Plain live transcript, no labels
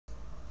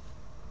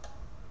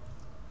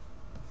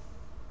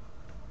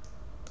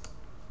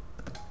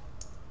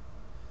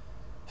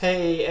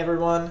Hey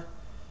everyone,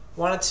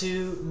 wanted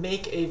to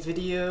make a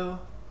video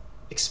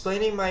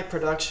explaining my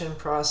production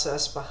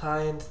process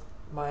behind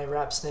my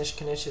Rapp Snitch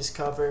Knishes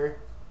cover,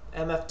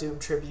 MF Doom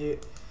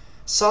tribute.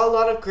 Saw a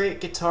lot of great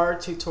guitar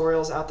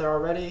tutorials out there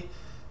already.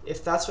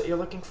 If that's what you're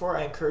looking for,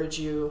 I encourage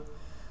you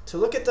to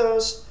look at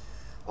those.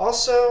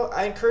 Also,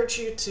 I encourage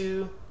you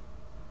to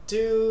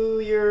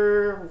do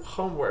your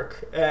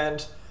homework,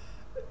 and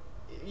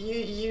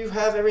you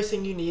have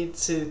everything you need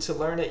to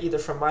learn it either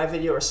from my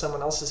video or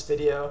someone else's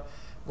video.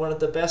 One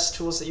of the best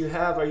tools that you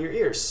have are your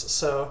ears,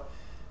 so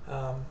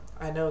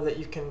I know that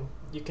you can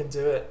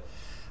do it.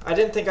 I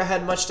didn't think I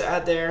had much to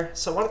add there,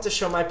 so I wanted to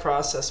show my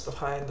process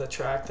behind the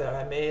track that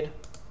I made.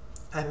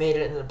 I made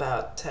it in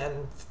about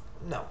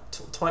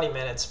 20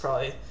 minutes,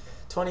 probably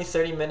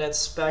 20-30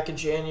 minutes back in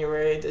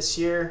January this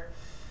year.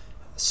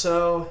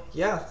 So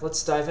yeah,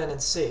 let's dive in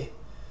and see.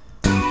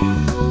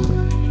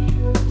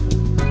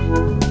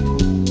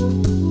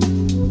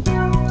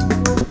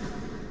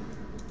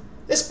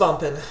 It's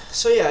bumping.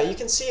 So yeah, you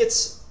can see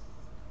it's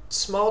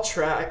small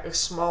track, a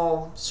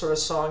small sort of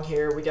song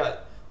here. We got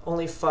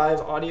only 5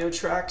 audio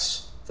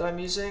tracks that I'm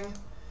using.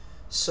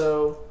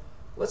 So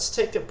let's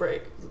take a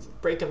break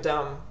them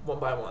down one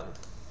by one.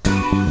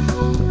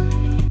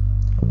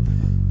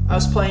 I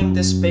was playing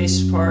this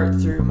bass part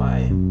through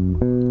my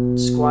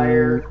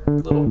Squier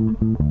little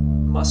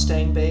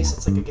Mustang bass.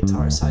 It's like a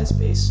guitar-sized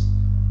bass.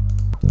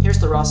 Here's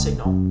the raw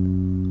signal.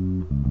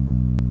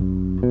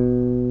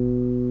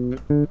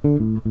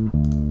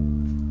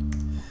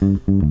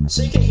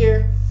 So you can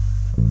hear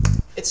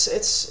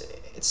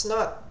it's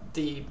not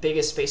the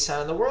biggest bass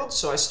sound in the world,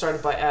 so I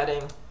started by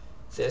adding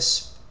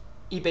this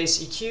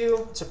E-Bass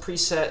EQ. It's a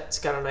preset. It's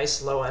got a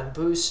nice low-end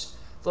boost,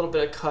 a little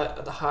bit of cut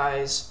of the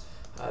highs.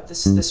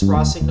 This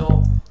raw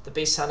signal, the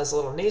bass sound is a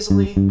little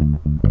nasally.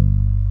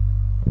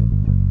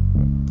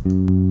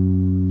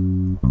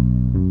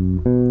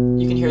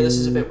 You can hear this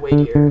is a bit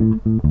weightier.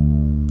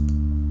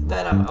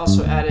 Then I'm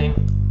also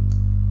adding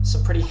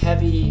some pretty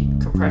heavy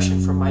compression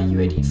from my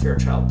UAD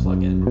Fairchild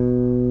plugin.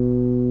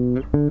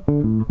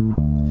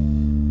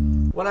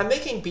 When I'm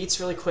making beats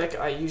really quick,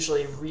 I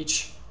usually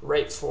reach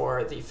right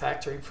for the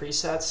factory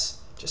presets.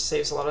 Just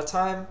saves a lot of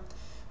time.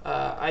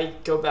 I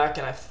go back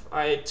and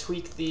I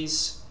tweak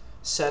these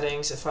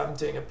settings if I'm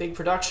doing a big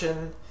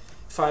production,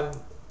 if I'm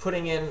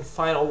putting in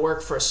final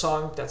work for a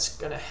song that's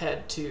going to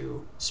head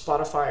to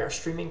Spotify or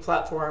streaming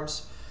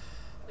platforms.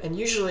 And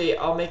usually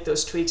I'll make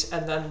those tweaks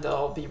and then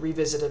they'll be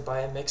revisited by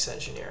a mix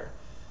engineer.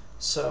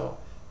 So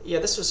yeah,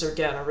 this was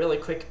again a really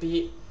quick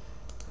beat.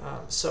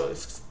 So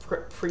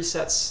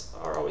presets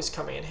are always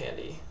coming in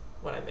handy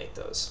when I make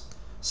those.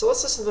 So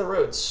let's listen to the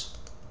Rhodes.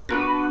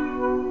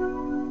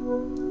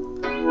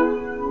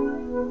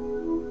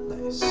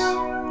 Nice.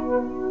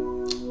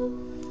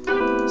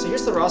 So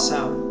here's the raw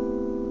sound.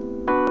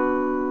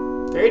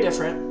 Very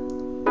different.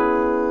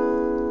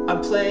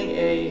 I'm playing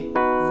a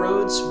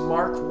Rhodes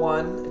Mark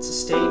I. It's a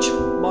stage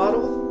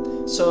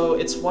model, so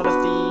it's one of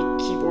the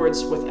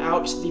keyboards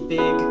without the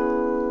big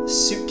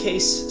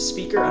suitcase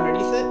speaker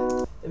underneath it.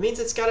 It means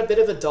it's got a bit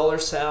of a duller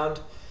sound.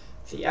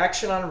 The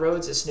action on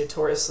Rhodes is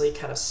notoriously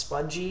kind of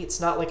spongy. It's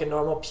not like a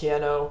normal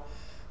piano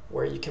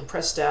where you can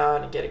press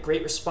down and get a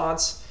great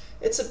response.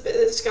 It's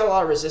got a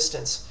lot of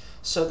resistance.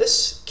 So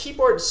this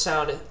keyboard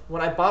sound,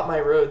 when I bought my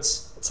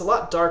Rhodes, it's a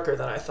lot darker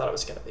than I thought it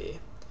was going to be.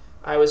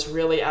 I was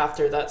really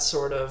after that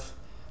sort of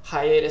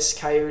hiatus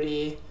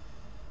coyote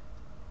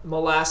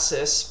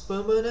molasses,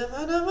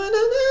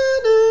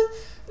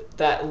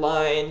 that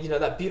line, you know,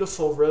 that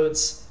beautiful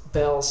Rhodes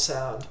bell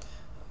sound.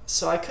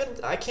 So I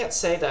can't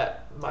say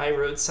that my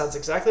Rhodes sounds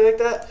exactly like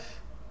that,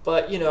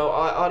 but you know,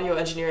 audio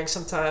engineering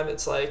sometimes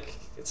it's like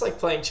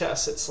playing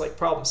chess. It's like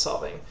problem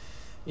solving.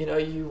 You know,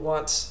 you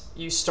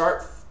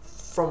start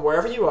from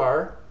wherever you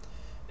are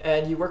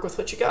and you work with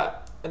what you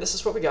got. And this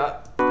is what we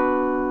got.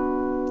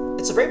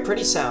 It's a very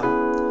pretty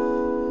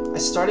sound. I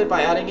started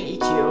by adding an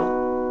EQ.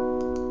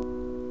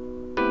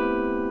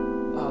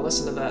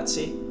 Listen to that,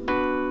 see?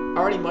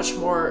 Already much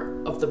more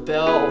of the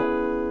bell,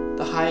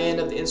 the high end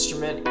of the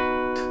instrument.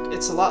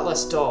 It's a lot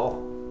less dull.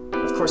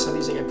 Of course, I'm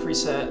using a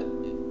preset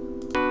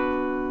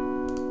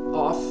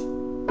off.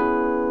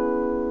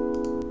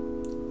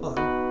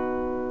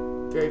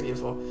 Very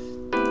beautiful.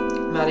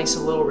 I'm adding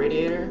some little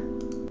radiator.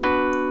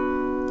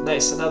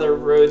 Nice, another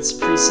Rhodes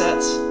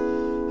preset.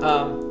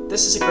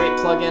 This is a great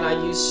plugin. I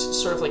use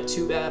sort of like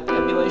tube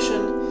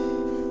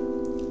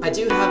emulation. I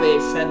do have a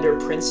Fender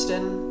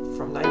Princeton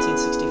from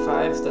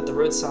 1965 that the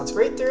Rhodes sounds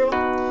great through.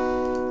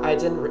 I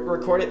didn't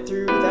record it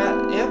through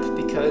that amp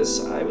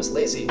because I was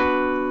lazy.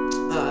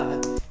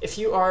 If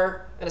you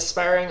are an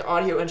aspiring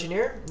audio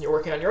engineer and you're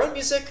working on your own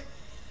music,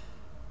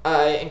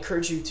 I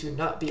encourage you to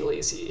not be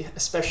lazy,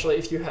 especially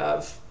if you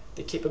have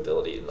the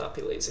capability to not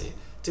be lazy.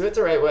 Do it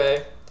the right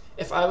way.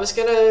 If I was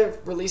gonna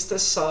release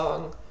this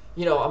song,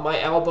 you know, on my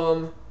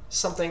album,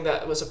 something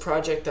that was a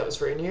project that was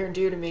very near and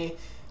dear to me,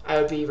 I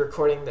would be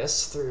recording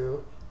this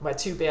through my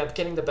tube amp,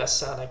 getting the best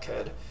sound I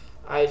could.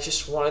 I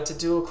just wanted to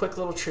do a quick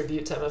little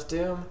tribute to MF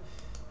Doom,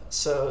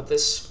 so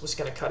this was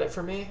going to cut it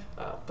for me.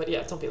 But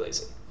yeah, don't be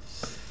lazy.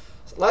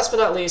 Last but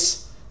not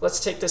least, let's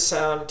take this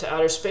sound to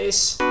outer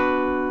space. The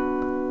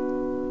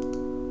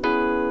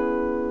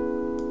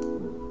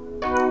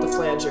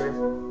flanger.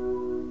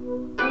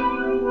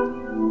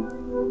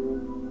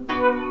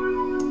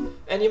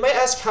 And you might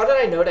ask, how did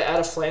I know to add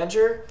a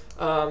flanger?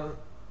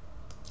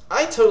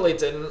 I totally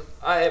didn't.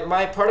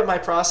 Part of my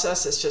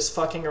process is just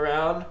fucking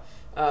around.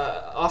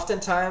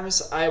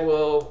 Oftentimes I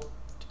will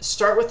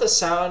start with a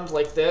sound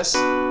like this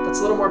that's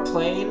a little more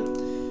plain,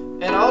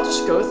 and I'll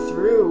just go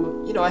through,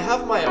 I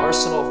have my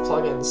arsenal of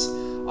plugins.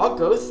 I'll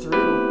go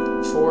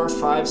through 4,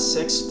 5,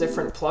 6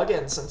 different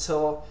plugins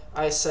until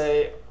I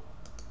say,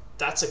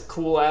 that's a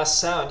cool ass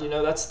sound,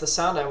 that's the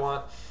sound I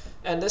want.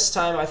 And this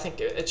time I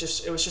think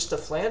it was just a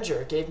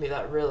flanger. It gave me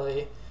that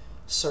really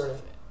sort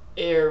of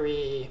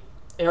airy,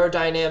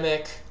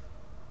 aerodynamic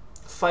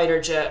fighter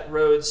jet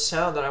Rhodes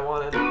sound that I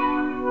wanted.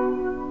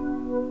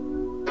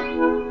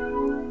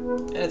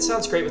 And it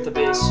sounds great with the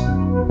bass.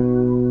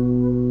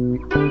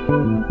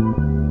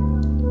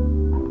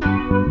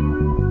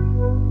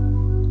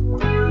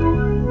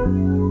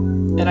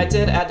 And I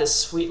did add this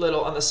sweet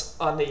little, on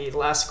the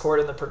last chord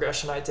in the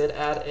progression, I did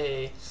add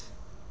a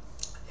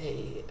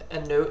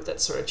note that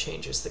sort of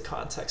changes the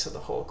context of the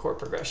whole chord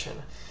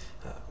progression,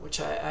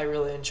 which I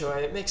really enjoy.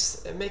 It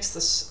makes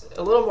this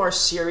a little more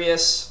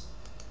serious.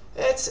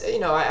 It's,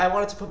 I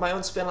wanted to put my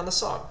own spin on the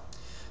song.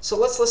 So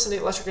let's listen to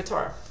the electric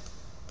guitar.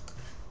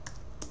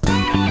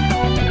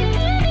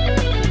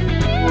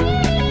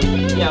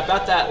 Yeah,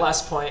 about that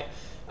last point.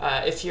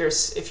 If you're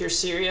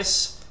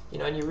serious,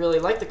 and you really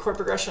like the chord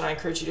progression, I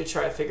encourage you to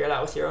try to figure it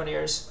out with your own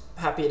ears.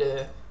 Happy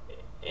to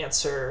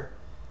answer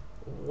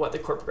what the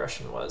chord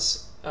progression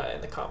was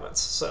in the comments.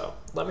 So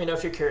let me know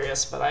if you're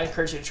curious, but I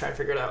encourage you to try and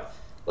figure it out.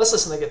 Let's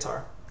listen to the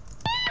guitar.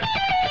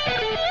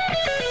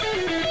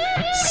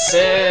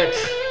 Sick.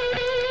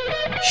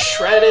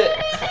 Shred it.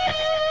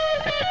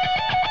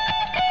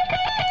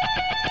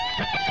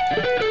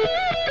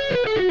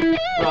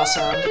 Raw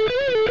sound.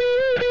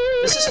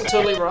 This isn't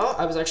totally raw.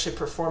 I was actually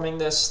performing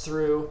this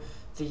through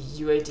the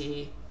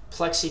UAD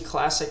Plexi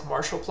Classic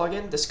Marshall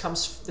plugin. This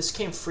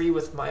came free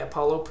with my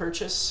Apollo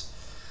purchase.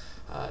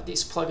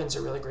 These plugins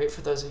are really great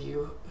for those of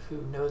you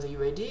who know the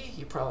UAD.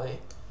 You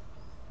probably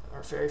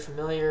are very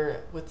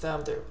familiar with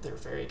them. They're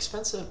very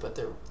expensive, but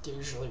they're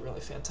usually really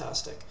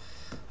fantastic.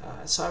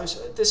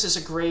 This is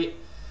a great,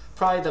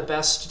 probably the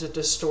best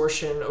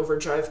distortion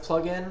overdrive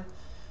plugin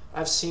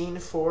I've seen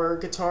for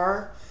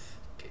guitar.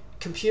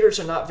 Computers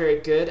are not very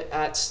good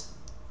at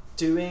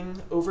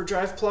doing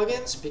overdrive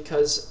plugins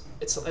because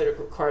it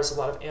requires a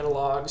lot of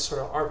analog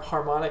sort of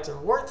harmonics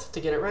and warmth to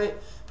get it right,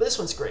 but this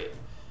one's great.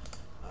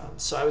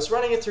 So I was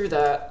running it through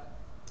that.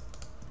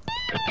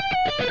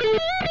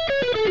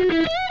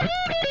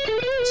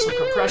 Some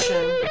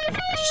compression,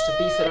 just to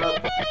beef it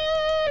up.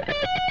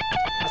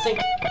 I think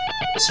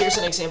here's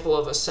an example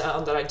of a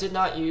sound that I did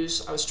not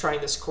use. I was trying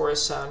this chorus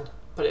sound,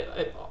 but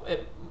it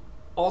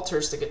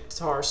alters the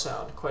guitar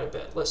sound quite a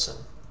bit. Listen.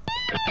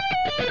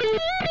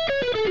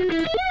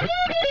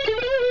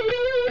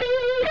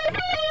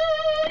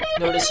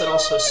 Notice it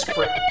also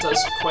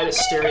does quite a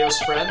stereo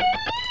spread.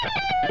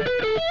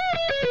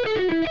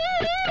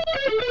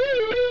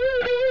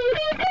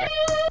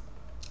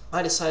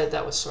 I decided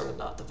that was sort of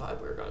not the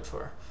vibe we were going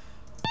for.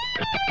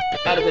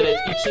 Add a bit of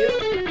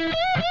EQ.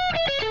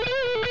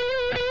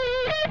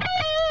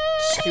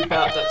 Scoop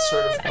out that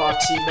sort of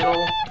boxy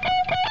middle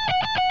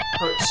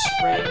hertz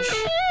range.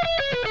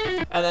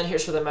 And then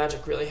here's where the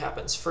magic really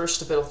happens.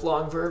 First, a bit of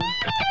long verb.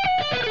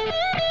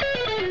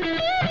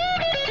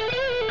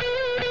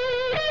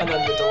 And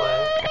then the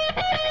delay.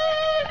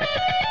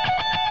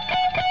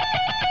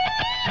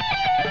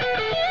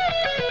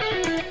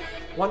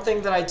 One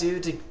thing that I do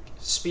to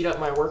speed up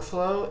my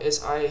workflow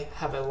is I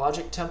have a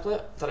Logic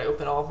template that I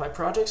open all of my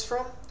projects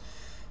from,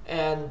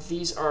 and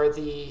these are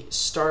the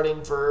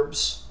starting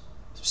verbs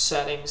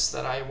settings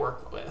that I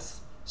work with.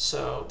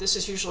 So these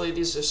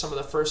are some of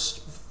the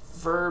first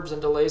verbs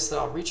and delays that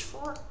I'll reach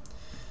for.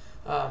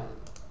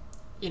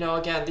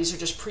 Again, these are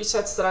just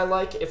presets that I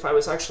like. If I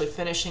was actually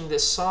finishing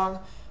this song,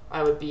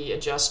 I would be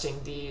adjusting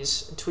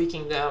these and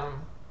tweaking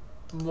them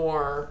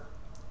more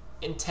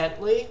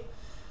intently.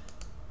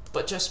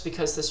 But just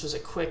because this was a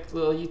quick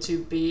little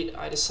YouTube beat,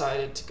 I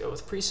decided to go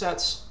with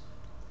presets.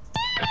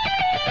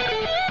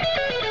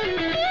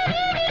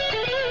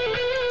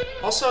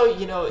 Also,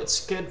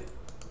 it's good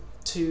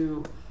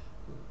to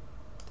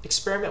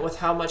experiment with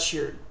how much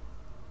you're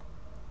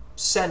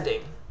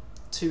sending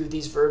to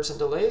these verbs and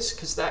delays,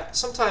 because that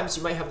sometimes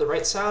you might have the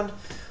right sound,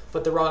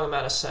 but the wrong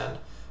amount of send.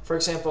 For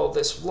example,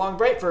 this long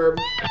bright verb.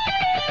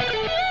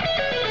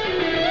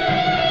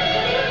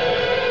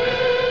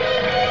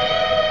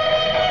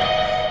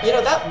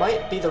 That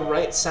might be the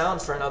right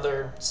sound for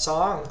another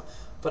song,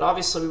 but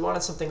obviously we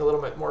wanted something a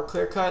little bit more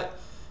clear-cut.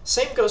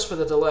 Same goes for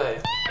the delay.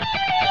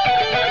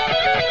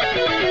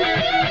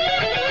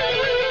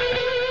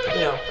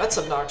 That's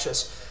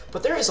obnoxious,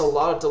 but there is a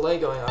lot of delay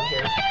going on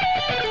here.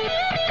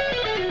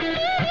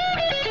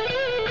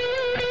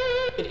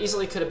 It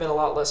easily could have been a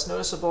lot less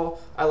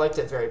noticeable. I liked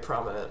it very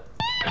prominent.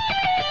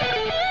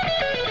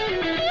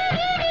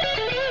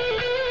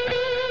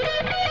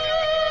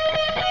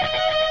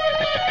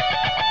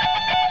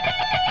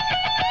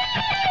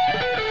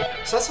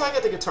 So that's how I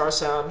get the guitar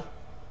sound.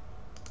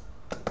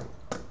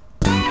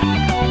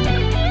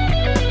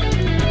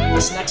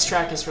 This next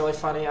track is really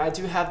funny. I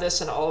do have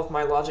this in all of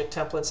my Logic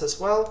templates as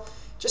well.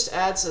 Just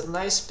adds a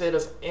nice bit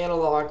of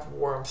analog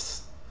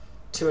warmth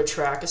to a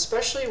track,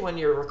 especially when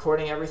you're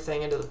recording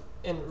everything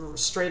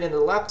straight into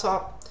the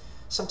laptop.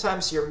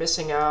 Sometimes you're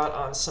missing out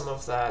on some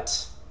of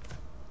that,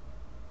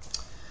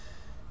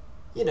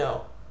 you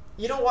know,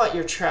 you don't want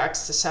your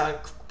tracks to sound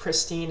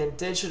pristine and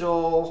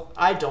digital.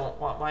 I don't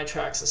want my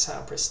tracks to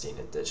sound pristine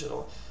and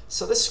digital.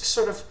 So this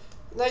sort of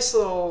nice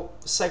little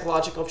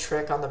psychological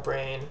trick on the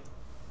brain.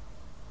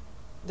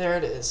 There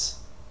it is.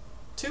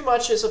 Too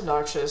much is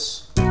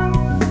obnoxious. You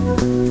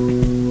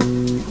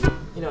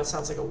know, it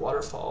sounds like a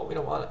waterfall. We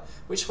don't want it.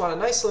 We just want a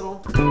nice little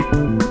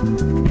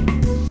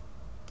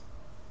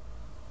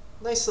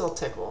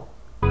tickle.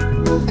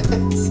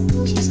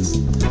 Jesus.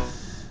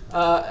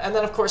 And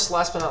then, of course,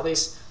 last but not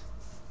least,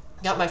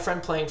 got my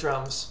friend playing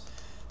drums.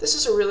 This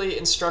is a really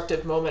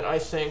instructive moment, I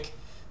think,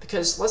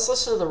 because let's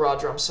listen to the raw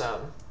drum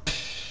sound.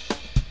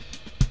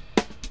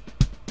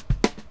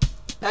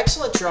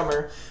 Excellent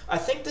drummer. I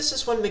think this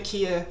is when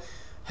Makia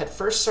had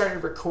first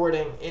started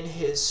recording in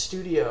his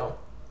studio.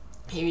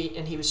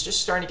 He was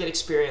just starting to get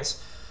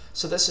experience.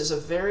 So this is a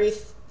very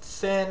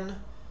thin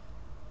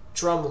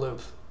drum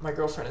loop. My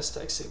girlfriend is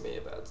texting me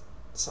about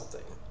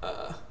something.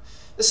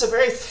 This is a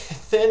very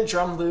thin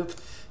drum loop.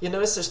 You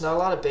notice there's not a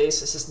lot of bass.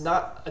 This is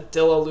not a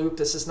Dilla loop.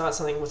 This is not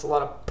something with a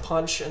lot of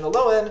punch in the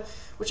low end,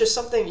 which is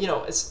something, you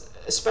know, it's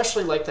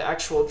especially like the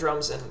actual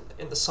drums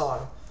in the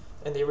song,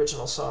 in the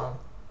original song,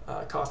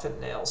 Coffin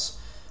Nails.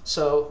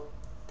 So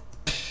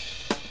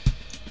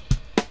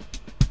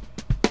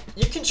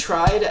you can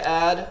try to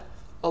add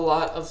a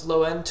lot of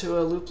low end to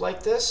a loop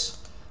like this,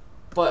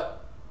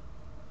 but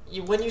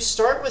when you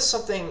start with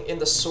something in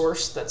the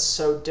source that's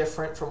so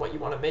different from what you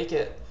want to make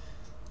it,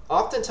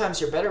 oftentimes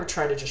you're better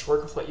trying to just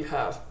work with what you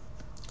have.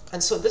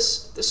 And so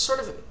this sort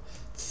of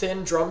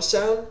thin drum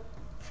sound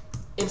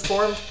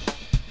informed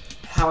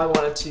how I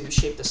wanted to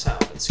shape the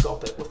sound and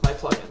sculpt it with my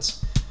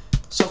plugins.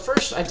 So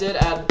first I did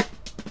add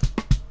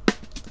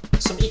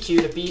some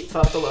EQ to beat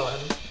up the low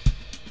end.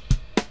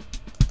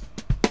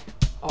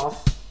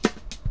 Off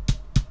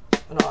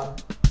and on.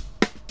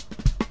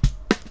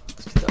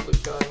 Let's get that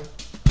loop going.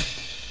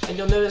 And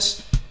you'll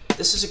notice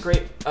this is a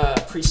great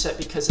preset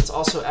because it's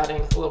also adding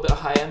a little bit of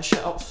high-end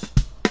shelf.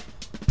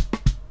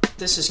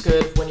 This is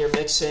good when you're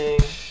mixing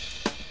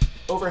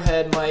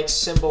overhead mics,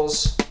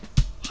 cymbals,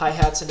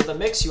 hi-hats into the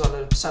mix. You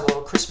want to sound a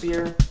little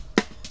crispier.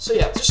 So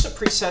yeah, just a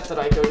preset that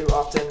I go to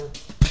often.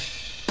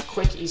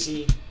 Quick,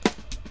 easy,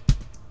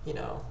 you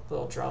know,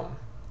 little drum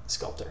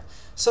sculptor.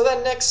 So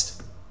then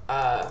next,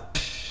 I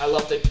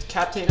love the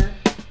captator,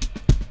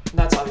 and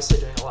that's obviously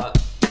doing a lot.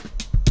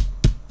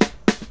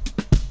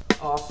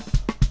 Off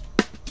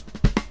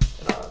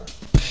and on.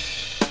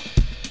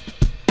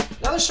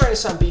 Now they're starting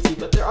to sound beefy,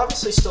 but they're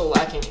obviously still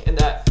lacking in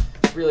that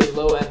really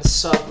low-end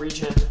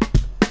sub-region.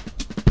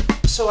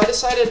 So I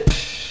decided,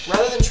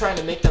 rather than trying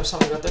to make them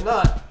something that they're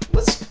not,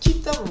 let's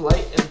keep them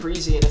light and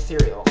breezy and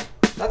ethereal.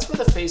 That's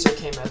where the phaser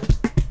came in.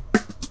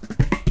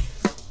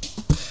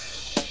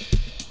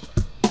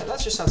 And that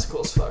just sounds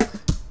cool as fuck.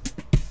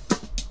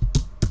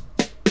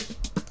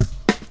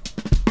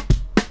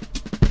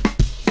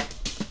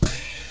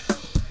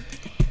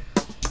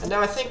 And now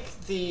I think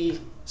the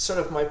sort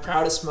of my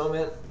proudest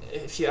moment,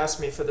 if you ask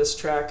me, for this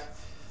track,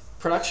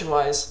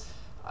 production-wise,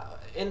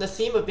 in the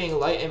theme of being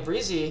light and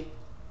breezy,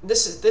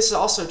 this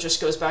also just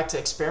goes back to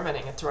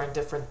experimenting and throwing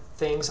different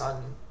things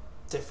on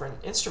different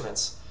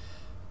instruments.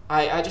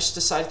 I just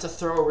decided to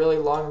throw a really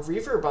long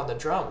reverb on the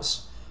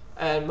drums,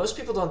 and most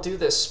people don't do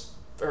this,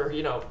 or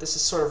you know, this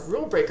is sort of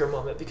rule breaker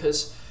moment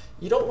because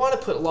you don't want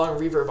to put long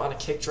reverb on a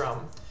kick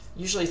drum.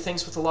 Usually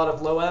things with a lot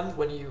of low end,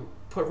 when you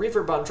put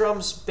reverb on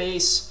drums,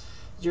 bass,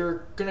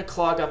 you're gonna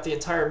clog up the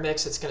entire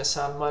mix. It's gonna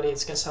sound muddy.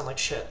 It's gonna sound like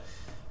shit.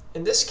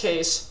 In this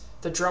case,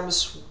 the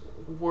drums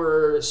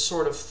were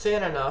sort of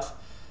thin enough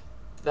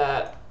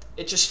that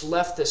it just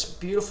left this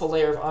beautiful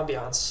layer of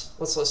ambiance.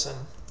 Let's listen.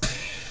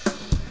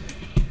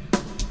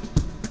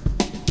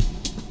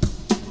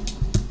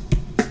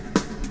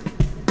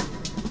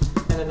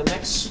 And in the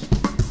mix.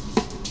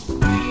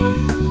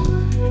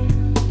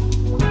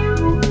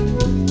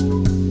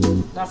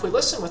 Now if we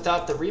listen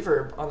without the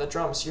reverb on the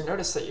drums, you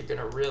notice that you're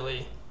gonna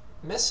really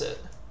miss it.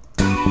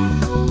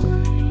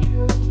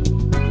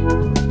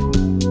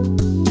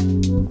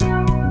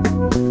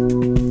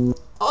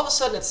 All of a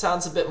sudden it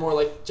sounds a bit more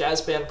like jazz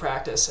band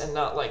practice and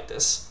not like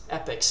this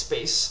epic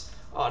space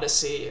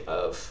odyssey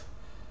of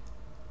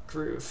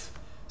groove.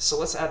 So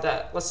let's add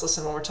that. Let's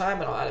listen one more time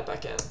and I'll add it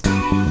back in.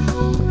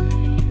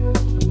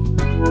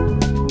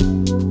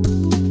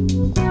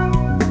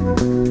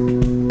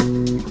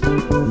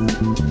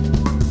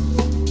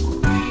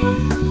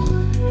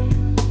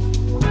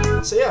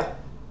 So yeah,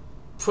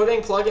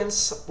 putting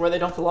plugins where they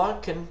don't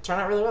belong can turn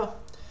out really well.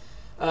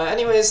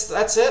 Anyways,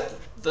 that's it.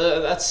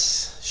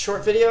 that's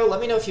short video. Let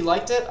me know if you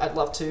liked it. I'd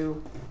love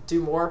to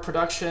do more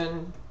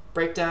production,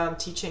 breakdown,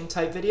 teaching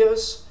type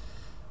videos.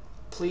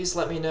 Please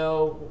let me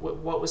know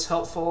what was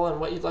helpful and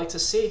what you'd like to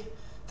see.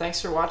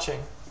 Thanks for watching.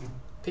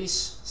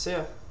 Peace. See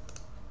ya.